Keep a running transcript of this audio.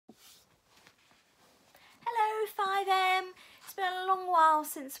ep.3. It's been a long while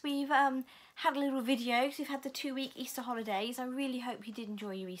since we've had a little video because we've had the 2-week Easter holidays. I really hope you did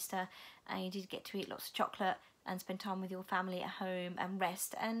enjoy your Easter and you did get to eat lots of chocolate and spend time with your family at home and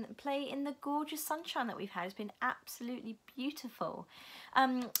rest and play in the gorgeous sunshine that we've had. It's been absolutely beautiful.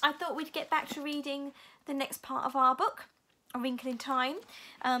 I thought we'd get back to reading the next part of our book, A Wrinkle in Time.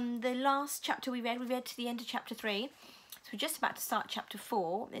 The last chapter we read to the end of chapter 3. So we're just about to start chapter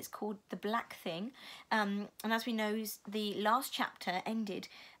 4. It's called The Black Thing. And as we know, the last chapter ended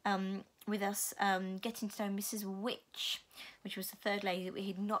with us getting to know Mrs. Witch, which was the third lady that we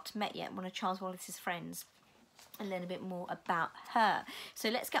had not met yet, one of Charles Wallace's friends, and learn a bit more about her. So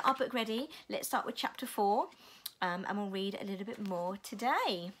let's get our book ready. Let's start with chapter 4 and we'll read a little bit more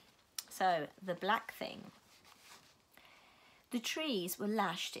today. So, The Black Thing. The trees were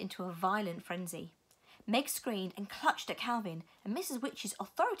lashed into a violent frenzy. Meg screamed and clutched at Calvin, and Mrs. Witch's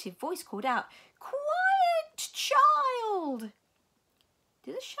authoritative voice called out, "Quiet, child!"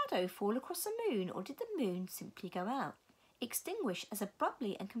 Did a shadow fall across the moon, or did the moon simply go out, extinguish as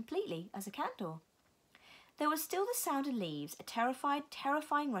abruptly and completely as a candle? There was still the sound of leaves, a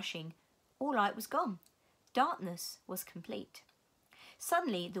terrifying rushing. All light was gone. Darkness was complete.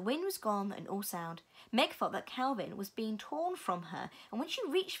 Suddenly, the wind was gone and all sound. Meg felt that Calvin was being torn from her, and when she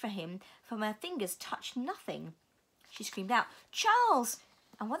reached for him, her fingers touched nothing. She screamed out, "Charles!"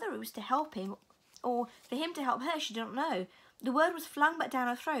 And whether it was to help him or for him to help her, she did not know. The word was flung back down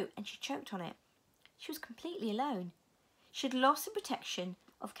her throat, and she choked on it. She was completely alone. She had lost the protection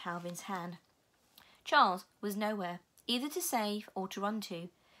of Calvin's hand. Charles was nowhere, either to save or to run to.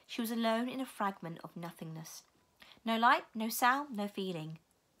 She was alone in a fragment of nothingness. No light, no sound, no feeling.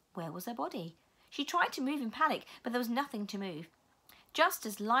 Where was her body? She tried to move in panic, but there was nothing to move. Just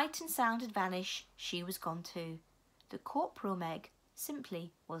as light and sound had vanished, she was gone too. The corporeal Meg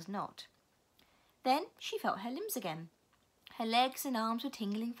simply was not. Then she felt her limbs again. Her legs and arms were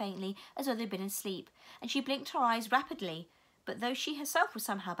tingling faintly, as though they'd been asleep, and she blinked her eyes rapidly, but though she herself was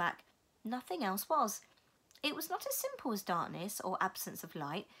somehow back, nothing else was. It was not as simple as darkness or absence of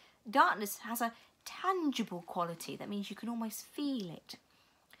light. Darkness has a tangible quality that means you can almost feel it.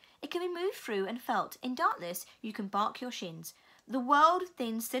 It can be moved through and felt. In darkness, you can bark your shins. The world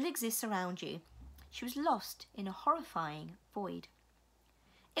within still exists around you. She was lost in a horrifying void.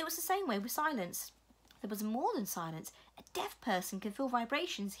 It was the same way with silence. There was more than silence. A deaf person can feel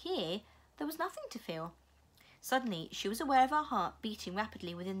vibrations. Here, there was nothing to feel. Suddenly, she was aware of her heart beating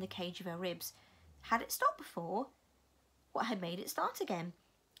rapidly within the cage of her ribs. Had it stopped before? What had made it start again?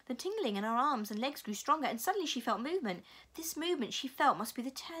 The tingling in her arms and legs grew stronger, and suddenly she felt movement. This movement she felt must be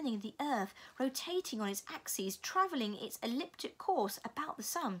the turning of the earth, rotating on its axes, travelling its elliptic course about the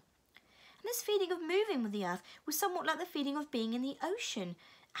sun. And this feeling of moving with the earth was somewhat like the feeling of being in the ocean,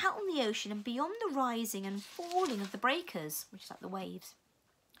 out on the ocean and beyond the rising and falling of the breakers, which is like the waves.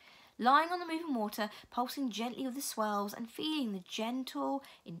 Lying on the moving water, pulsing gently with the swells and feeling the gentle,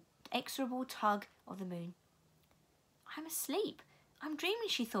 inexorable tug of the moon. I'm asleep. I'm dreaming,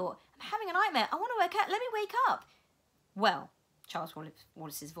 she thought. I'm having a nightmare. I want to wake up. Let me wake up. Well, Charles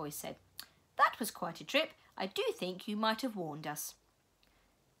Wallace's voice said, "That was quite a trip. I do think you might have warned us."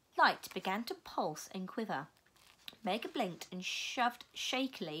 Light began to pulse and quiver. Meg blinked and shoved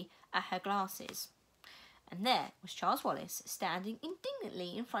shakily at her glasses. And there was Charles Wallace standing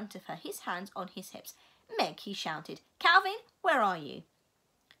indignantly in front of her, his hands on his hips. "Meg," he shouted. "Calvin, where are you?"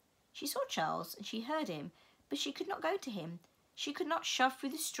 She saw Charles and she heard him, but she could not go to him. She could not shove through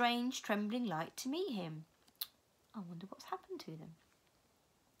the strange, trembling light to meet him. I wonder what's happened to them.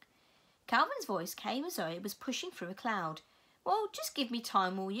 Calvin's voice came as though it was pushing through a cloud. "Well, just give me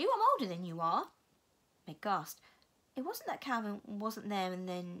time, will you? I'm older than you are." Meg gasped. It wasn't that Calvin wasn't there and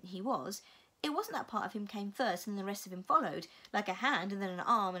then he was. It wasn't that part of him came first and the rest of him followed, like a hand and then an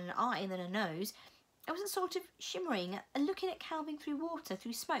arm and an eye and then a nose. It was a sort of shimmering, looking at Calvin through water,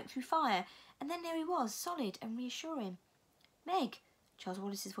 through smoke, through fire, and then there he was, solid and reassuring. "Meg," Charles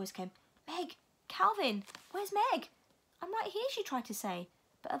Wallace's voice came. "Meg, Calvin, where's Meg?" "I'm right here," she tried to say,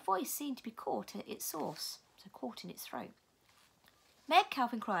 but her voice seemed to be caught at its source, so caught in its throat. "Meg,"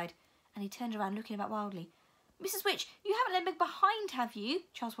 Calvin cried, and he turned around looking about wildly. "Mrs. Witch, you haven't left Meg behind, have you?"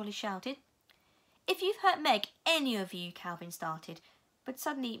 Charles Wallace shouted. "If you've hurt Meg, any of you," Calvin started, but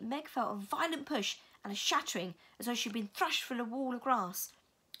suddenly Meg felt a violent push and a shattering as though she'd been thrust through a wall of grass.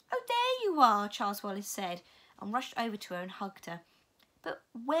 "Oh, there you are," Charles Wallace said, and rushed over to her and hugged her. "But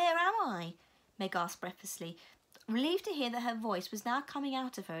where am I?" Meg asked breathlessly, relieved to hear that her voice was now coming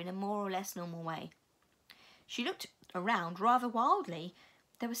out of her in a more or less normal way. She looked around rather wildly.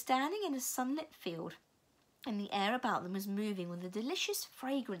 They were standing in a sunlit field. and the air about them was moving with a delicious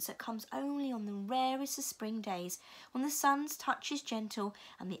fragrance that comes only on the rarest of spring days, when the sun's touch is gentle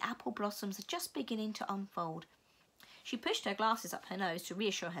and the apple blossoms are just beginning to unfold. She pushed her glasses up her nose to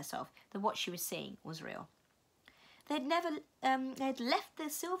reassure herself that what she was seeing was real. They had left the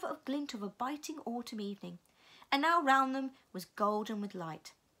silver glint of a biting autumn evening, and now round them was golden with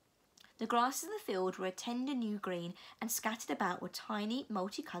light. The grasses of the field were a tender new green, and scattered about were tiny,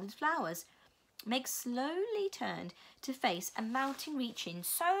 multicoloured flowers. Meg slowly turned to face a mountain reaching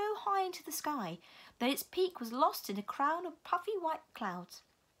so high into the sky that its peak was lost in a crown of puffy white clouds.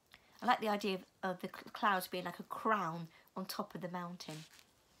 I like the idea of the clouds being like a crown on top of the mountain.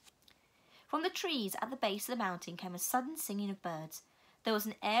 From the trees at the base of the mountain came a sudden singing of birds. There was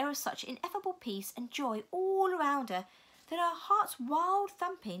an air of such ineffable peace and joy all around her that her heart's wild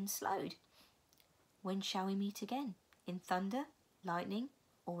thumping slowed. "When shall we meet again? In thunder, lightning,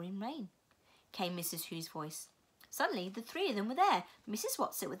 or in rain?" came Mrs. Who's voice. Suddenly the three of them were there, Mrs.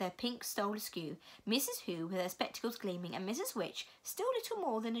 Watson with her pink stole askew, Mrs. Who with her spectacles gleaming, and Mrs. Witch still little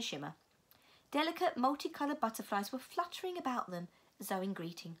more than a shimmer. Delicate multicoloured butterflies were fluttering about them as though in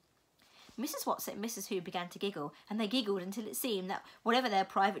greeting. Mrs. Watson and Mrs. Who began to giggle, and they giggled until it seemed that whatever their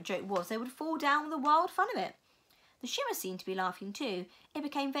private joke was, they would fall down with the wild fun of it. The shimmer seemed to be laughing too. It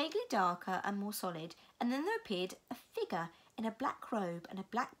became vaguely darker and more solid, and then there appeared a figure in a black robe and a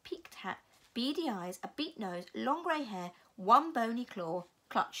black peaked hat, beady eyes, a beak nose, long grey hair, one bony claw,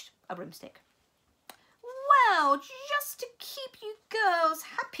 clutched a broomstick. "Well, just to keep you girls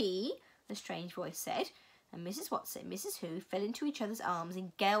happy," the strange voice said, and Mrs. Watson and Mrs. Who fell into each other's arms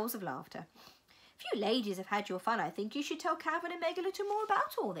in gales of laughter. "If you ladies have had your fun, I think you should tell Calvin and Meg a little more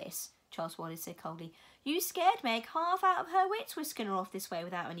about all this," Charles Wallace said coldly. "You scared Meg half out of her wits whisking her off this way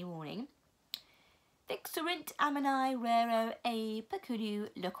without any warning." "Vixerint amini raro e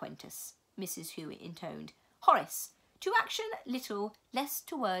peculiu loquentus," Mrs. Who intoned. "Horace, to action little, less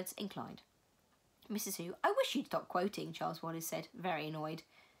to words inclined." Mrs. Who, "I wish you'd stop quoting," Charles Wallace said, very annoyed.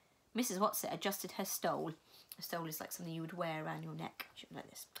 Mrs. Watson adjusted her stole. A stole is like something you would wear around your neck, like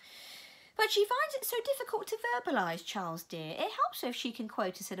this. "But she finds it so difficult to verbalise, Charles dear. It helps her if she can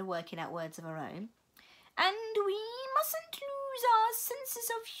quote instead of working out words of her own." "And we mustn't lose our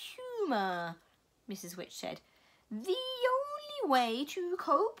senses of humour," Mrs. Witch said. "The only way to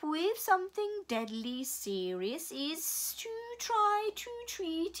cope with something deadly serious is to try to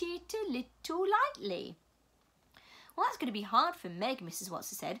treat it a little lightly." "Well, that's going to be hard for Meg," Mrs.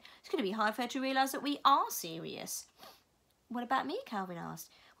 Watson said. "It's going to be hard for her to realise that we are serious." "What about me?" Calvin asked.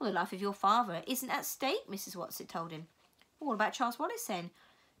 "Well, the life of your father isn't at stake," Mrs. Watson told him. "Well, what about Charles Wallace then?"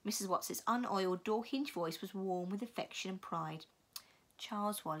 Mrs. Watson's unoiled, door-hinged voice was warm with affection and pride.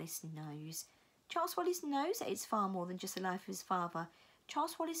 "Charles Wallace knows. Charles Wallace knows that it's far more than just the life of his father.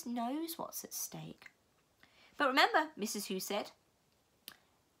 Charles Wallace knows what's at stake." "But remember," Mrs. Who said,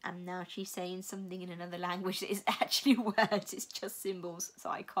 and now she's saying something in another language that is actually words, it's just symbols, so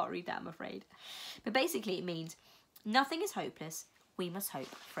I can't read that, I'm afraid. But basically it means, nothing is hopeless, we must hope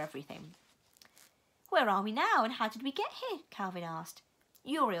for everything. "Where are we now, and how did we get here?" Calvin asked.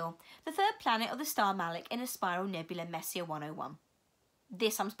 "Uriel, the third planet of the star Malik in a spiral nebula Messier 101.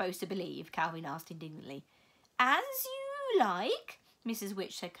 "This I'm supposed to believe?" Calvin asked indignantly. "As you like," Mrs.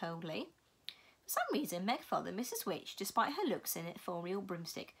 Witch said coldly. For some reason, Meg felt that Mrs. Witch, despite her looks and ethereal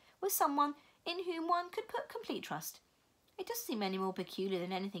broomstick, was someone in whom one could put complete trust. It doesn't seem any more peculiar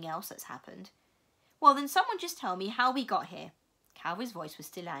than anything else that's happened. "Well, then someone just tell me how we got here." Calvin's voice was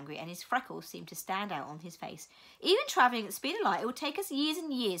still angry, and his freckles seemed to stand out on his face. "Even travelling at the speed of light, it will take us years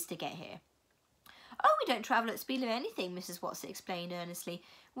and years to get here." "Oh, we don't travel at the speed of anything," Mrs. Watson explained earnestly.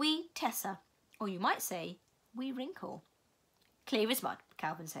 "We Tessa, or you might say, we wrinkle." "Clear as mud,"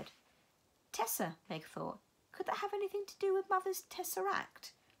 Calvin said. Tessa, Meg thought. Could that have anything to do with Mother's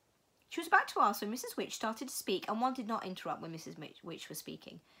tesseract? She was about to ask when Mrs. Witch started to speak, and one did not interrupt when Mrs. Witch was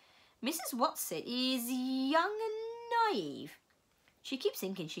speaking. "Mrs. Watson is young and naive. She keeps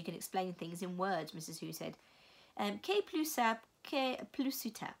thinking she can explain things in words," Mrs. Who said. Que plus sap, que plus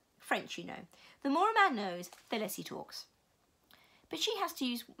uta. French, you know. The more a man knows, the less he talks. "But she has to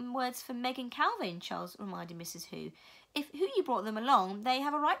use words for Meg and Calvin," Charles reminded Mrs. Who. "If who you brought them along, they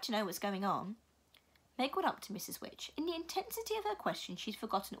have a right to know what's going on." Meg went up to Mrs. Witch. In the intensity of her question, she'd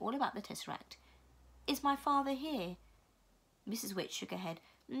forgotten all about the tesseract. "Is my father here?" Mrs. Witch shook her head.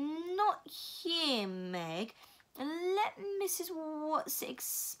 "Not here, Meg. Let Mrs. Watson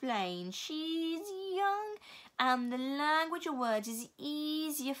explain. She's young, and the language of words is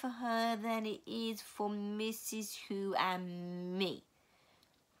easier for her than it is for Mrs. Who and me."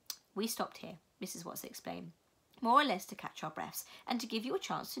 "We stopped here," Mrs. Watson explained, "more or less to catch our breaths and to give you a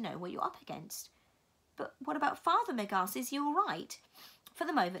chance to know what you're up against." But what about Father, Meg asked. Is he all right? For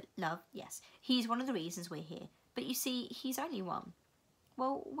the moment, love, yes. He's one of the reasons we're here. But you see, he's only one.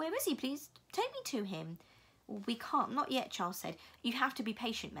 Well, where is he? Please take me to him. We can't, not yet, Charles said. You have to be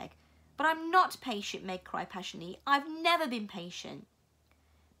patient, Meg. But I'm not patient, Meg cried passionately. I've never been patient.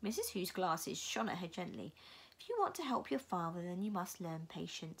 Mrs. Hugh's glasses shone at her gently. If you want to help your father, then you must learn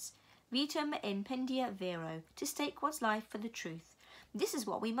patience. Vitam impendia vero, to stake one's life for the truth. This is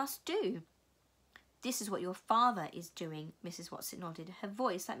what we must do. This is what your father is doing, Mrs. Watson nodded, her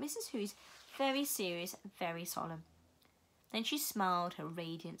voice, like Mrs. Hugh's, very serious, very solemn. Then she smiled her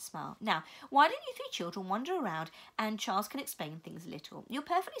radiant smile. Now, why don't you three children wander around and Charles can explain things a little? You're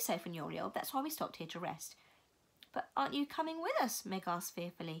perfectly safe in Uriel. That's why we stopped here to rest. But aren't you coming with us? Meg asked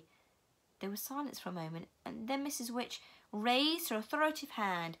fearfully. There was silence for a moment, and then Mrs. Witch raised her authoritative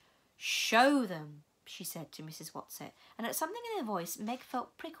hand. Show them, she said to Mrs. Watson, and at something in her voice Meg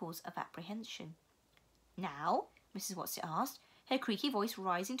felt prickles of apprehension. Now? Mrs. Watson asked, her creaky voice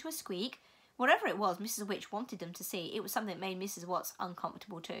rising to a squeak. Whatever it was Mrs. Witch wanted them to see, it was something that made Mrs. Watts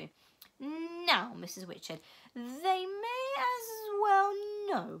uncomfortable too. Now, Mrs. Witch said, they may as well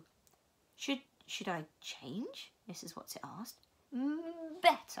know. Should I change? Mrs. Watson asked.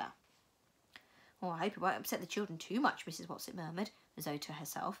 Better. Oh, I hope it won't upset the children too much, Mrs. Watson murmured, as though to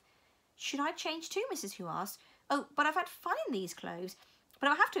herself. Should I change too, Mrs. Who asked. Oh, but I've had fun in these clothes. But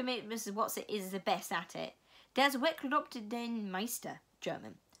I have to admit Mrs. Watson is the best at it. Das Werk lobt den Meister,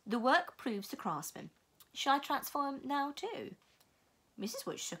 German. The work proves the craftsman. Shall I transform now too? Mrs.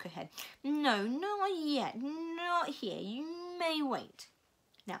 Witch shook her head. No, not yet. Not here. You may wait.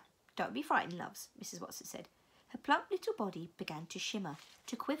 Now, don't be frightened, loves, Mrs. Watson said. Her plump little body began to shimmer,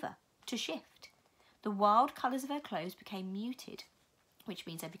 to quiver, to shift. The wild colours of her clothes became muted, which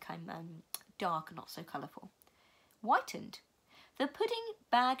means they became dark and not so colourful. Whitened. The pudding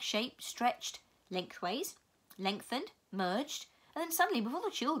bag shape stretched lengthways, lengthened, merged, and then suddenly before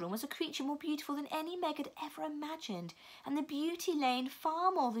the children was a creature more beautiful than any Meg had ever imagined, and the beauty lay in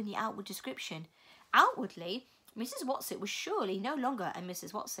far more than the outward description. Outwardly, Mrs. Watson was surely no longer a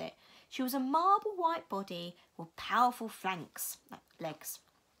Mrs. Watson. She was a marble white body with powerful flanks, like legs.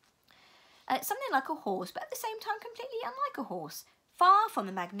 Something like a horse, but at the same time completely unlike a horse. Far from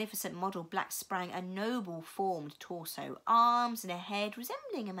the magnificent model black sprang a noble-formed torso, arms and a head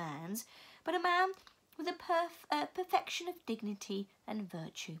resembling a man's, but a man with a perfection of dignity and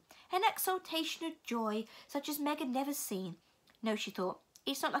virtue, an exaltation of joy such as Meg had never seen. No, she thought,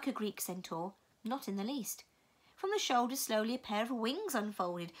 it's not like a Greek centaur, not in the least. From the shoulders slowly a pair of wings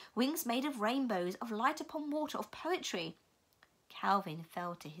unfolded, wings made of rainbows, of light upon water, of poetry. Calvin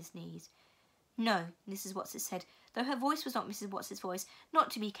fell to his knees. No, Mrs. Watson said, though her voice was not Mrs. Watson's voice,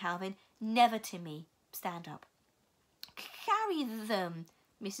 not to me, Calvin, never to me. Stand up. Carry them,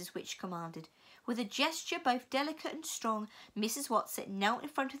 Mrs. Witch commanded. With a gesture both delicate and strong, Mrs. Watson knelt in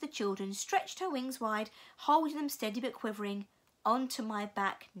front of the children, stretched her wings wide, holding them steady but quivering. Onto my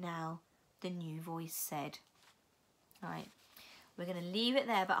back now, the new voice said. All right, we're going to leave it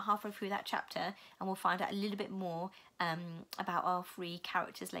there about halfway through that chapter, and we'll find out a little bit more about our three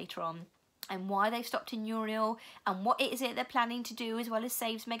characters later on, and why they've stopped in Uriel, and what it is they're planning to do, as well as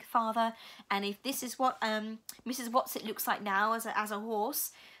save Meg's father. And if this is what Mrs. Watson looks like now as a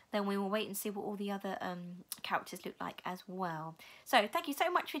horse, then we will wait and see what all the other characters look like as well. So thank you so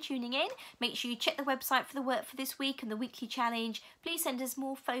much for tuning in. Make sure you check the website for the work for this week and the weekly challenge. Please send us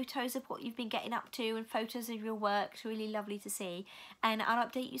more photos of what you've been getting up to and photos of your work. It's really lovely to see. And I'll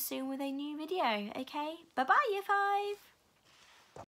update you soon with a new video. Okay, bye-bye, Year 5.